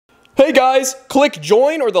Hey guys, click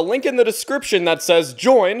join or the link in the description that says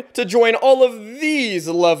join to join all of these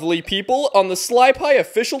lovely people on the Sly Pie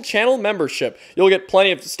official channel membership. You'll get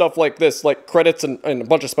plenty of stuff like this, like credits and a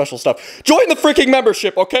bunch of special stuff. Join the freaking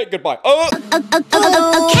membership, okay? Goodbye.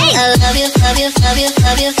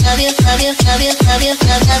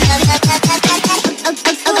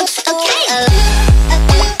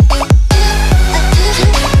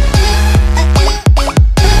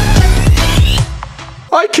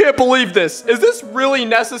 I can't believe this. Is this really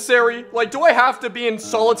necessary? Like, do I have to be in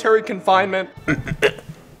solitary confinement?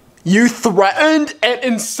 You threatened and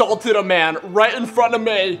insulted a man right in front of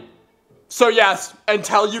me. So yes,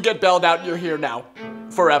 until you get bailed out, you're here now.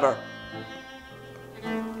 Forever.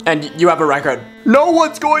 And you have a record. No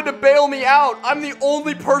one's going to bail me out. I'm the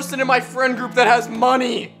only person in my friend group that has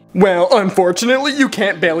money. Well, unfortunately, you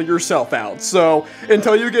can't bail yourself out. So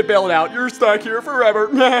until you get bailed out, you're stuck here forever.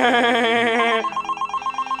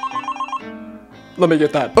 Let me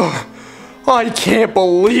get that. Ugh, I can't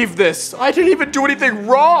believe this. I didn't even do anything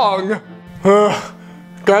wrong.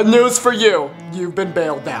 Good news for you. You've been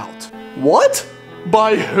bailed out. What?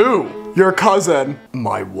 By who? Your cousin.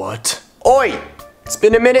 My what? Oi! It's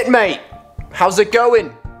been a minute, mate. How's it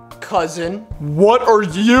going, cousin? What are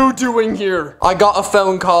you doing here? I got a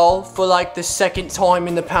phone call for like the second time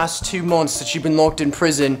in the past 2 months that you've been locked in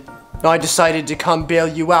prison. I decided to come bail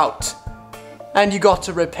you out. And you got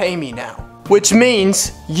to repay me now. Which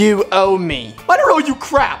means you owe me. I don't owe you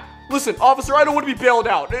crap. Listen, officer, I don't want to be bailed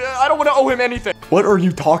out. I don't want to owe him anything. What are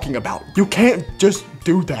you talking about? You can't just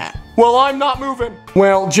do that. Well, I'm not moving.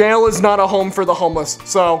 Well, jail is not a home for the homeless,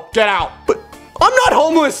 so get out. But I'm not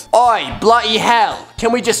homeless. Oi, bloody hell.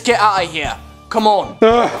 Can we just get out of here? Come on.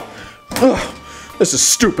 This is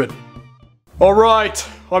stupid. All right,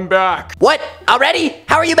 I'm back. What? Already?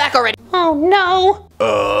 How are you back already? Oh,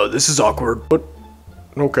 no. This is awkward, but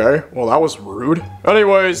okay, well that was rude.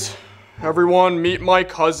 Anyways, everyone meet my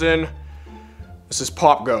cousin. This is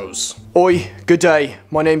POPGOES. Oi, good day.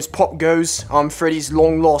 My name's POPGOES. I'm Freddy's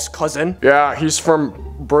long-lost cousin. Yeah, he's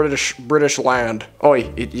from British land.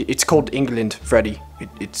 Oi, it's called England, Freddy.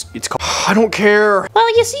 It's called... I don't care.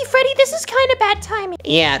 Well, you see, Freddy, this is kind of bad timing.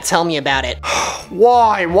 Yeah, tell me about it.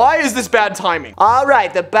 Why? Why is this bad timing? All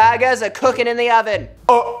right, the burgers are cooking in the oven.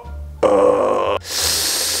 Uh-oh.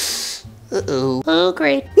 Oh,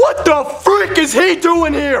 great. What the frick is he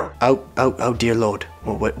doing here? Oh, dear Lord.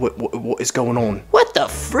 What is going on? What the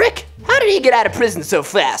frick? How did he get out of prison so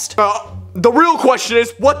fast? The real question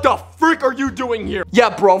is, what the frick are you doing here? Yeah,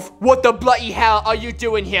 bro, what the bloody hell are you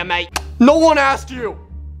doing here, mate? No one asked you.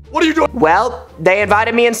 What are you doing? Well, they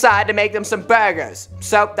invited me inside to make them some burgers.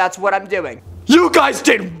 So, that's what I'm doing. You guys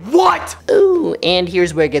did what? Ooh, and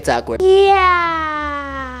here's where it gets awkward.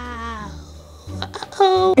 Yeah.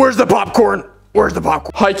 Uh-oh. Where's the popcorn? Where's the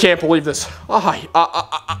popcorn? I can't believe this.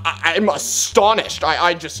 I'm astonished.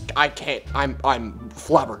 I can't. I'm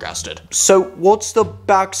flabbergasted. So what's the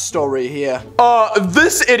backstory here?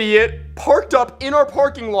 This idiot parked up in our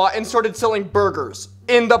parking lot and started selling burgers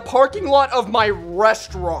in the parking lot of my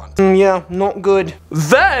restaurant. Yeah, not good.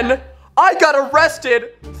 Then I got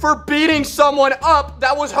arrested for beating someone up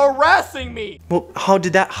that was harassing me. Well, how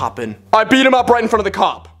did that happen? I beat him up right in front of the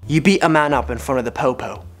cop. You beat a man up in front of the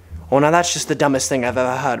popo. Oh, now that's just the dumbest thing I've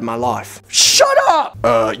ever heard in my life. Shut up!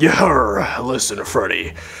 Listen,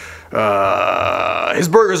 Freddy. His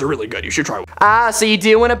burgers are really good. You should try one. Ah, so you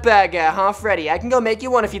do want a burger, huh, Freddy? I can go make you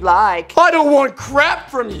one if you'd like. I don't want crap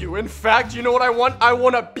from you. In fact, you know what I want? I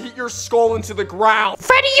want to beat your skull into the ground.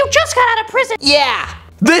 Freddy, you just got out of prison. Yeah.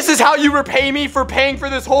 This is how you repay me for paying for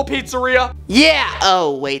this whole pizzeria? Yeah.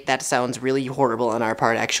 Oh, wait, that sounds really horrible on our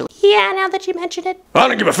part, actually. Yeah, now that you mention it. I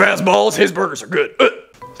don't give a fat's balls. His burgers are good.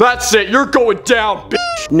 That's it. You're going down,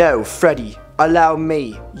 bitch. No, Freddy. Allow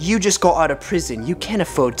me. You just got out of prison. You can't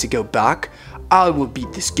afford to go back. I will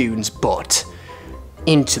beat this goon's butt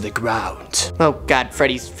into the ground. Oh God,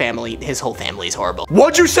 Freddy's family, his whole family is horrible.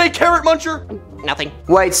 What'd you say, carrot muncher? Nothing.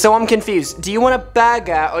 Wait, so I'm confused. Do you want a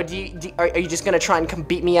burger, or are you just gonna try and come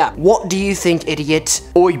beat me up? What do you think, idiot?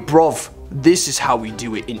 Oi, bruv. This is how we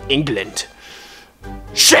do it in England.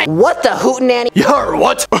 Shit! What the hootenanny? You're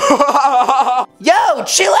what? Yo,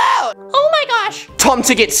 chill out! Oh my gosh! Time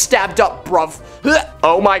to get stabbed up, bruv.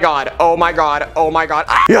 Oh my god, oh my god, oh my god.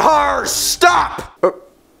 Yarr, stop!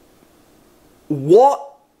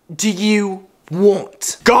 What do you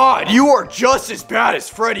want? God, you are just as bad as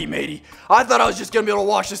Freddy, matey. I thought I was just gonna be able to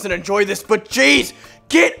watch this and enjoy this, but jeez,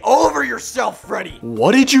 get over yourself, Freddy.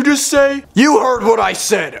 What did you just say? You heard what I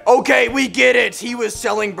said. Okay, we get it. He was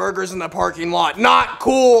selling burgers in the parking lot. Not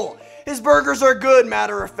cool. His burgers are good,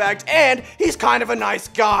 matter of fact, and he's kind of a nice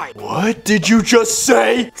guy. What did you just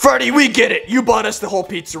say? Freddy, we get it. You bought us the whole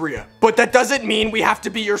pizzeria. But that doesn't mean we have to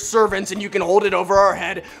be your servants and you can hold it over our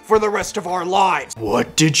head for the rest of our lives.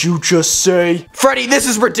 What did you just say? Freddy, this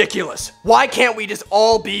is ridiculous. Why can't we just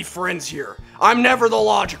all be friends here? I'm never the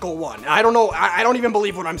logical one. I don't know. I don't even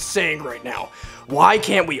believe what I'm saying right now. Why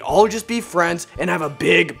can't we all just be friends and have a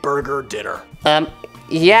big burger dinner?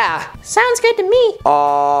 Yeah. Sounds good to me.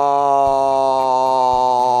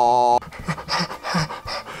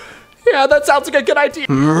 Yeah, that sounds like a good idea.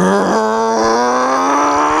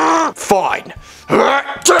 Fine. Ow!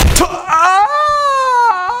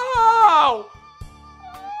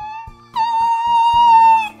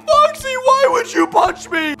 Foxy, why would you punch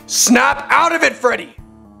me? Snap out of it, Freddy.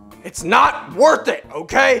 It's not worth it,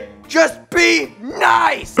 okay? Just be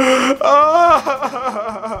nice.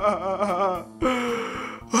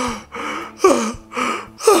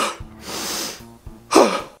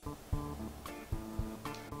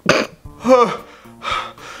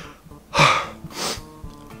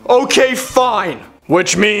 Okay, fine.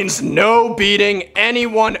 Which means no beating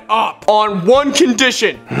anyone up. On one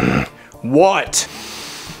condition. What?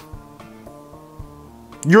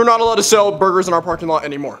 You're not allowed to sell burgers in our parking lot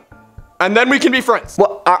anymore. And then we can be friends.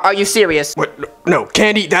 What, are you serious? What? No,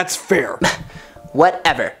 Candy, that's fair.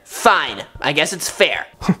 Whatever. Fine. I guess it's fair.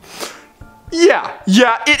 Yeah,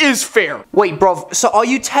 it is fair. Wait, bruv, so are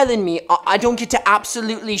you telling me I don't get to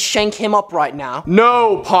absolutely shank him up right now?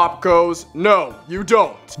 No, POPGOES. No, you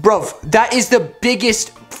don't. Bruv, that is the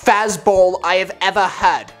biggest fastball I have ever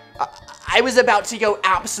had. I was about to go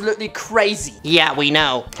absolutely crazy. Yeah, we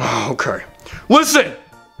know. Okay. Listen,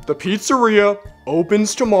 the pizzeria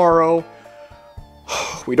opens tomorrow.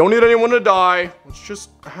 We don't need anyone to die. Let's just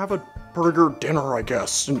have a burger dinner, I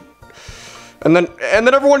guess. And then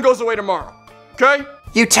everyone goes away tomorrow. Okay?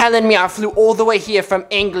 You telling me I flew all the way here from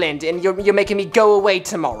England and you're making me go away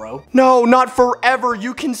tomorrow? No, not forever.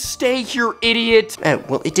 You can stay here, idiot. Oh,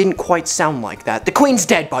 well, it didn't quite sound like that. The Queen's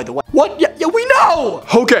dead, by the way. What? Yeah, we know!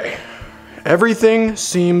 Okay. Everything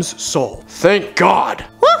seems solved. Thank God.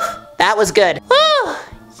 Woo! That was good. Oh,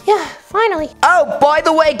 yeah, finally. Oh, by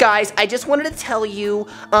the way, guys, I just wanted to tell you,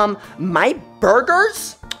 my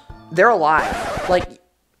burgers, they're alive. Like,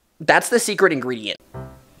 that's the secret ingredient.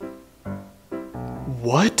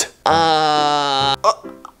 What?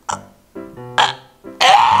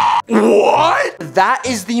 What? That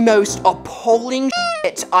is the most appalling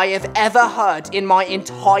shit I have ever heard in my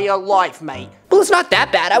entire life, mate. Well, it's not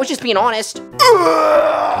that bad. I was just being honest. All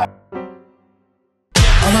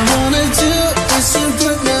I wanna do is to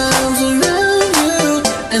put my arms around you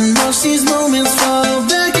and watch these moments fall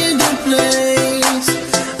back into place.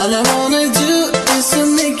 All I wanna do is to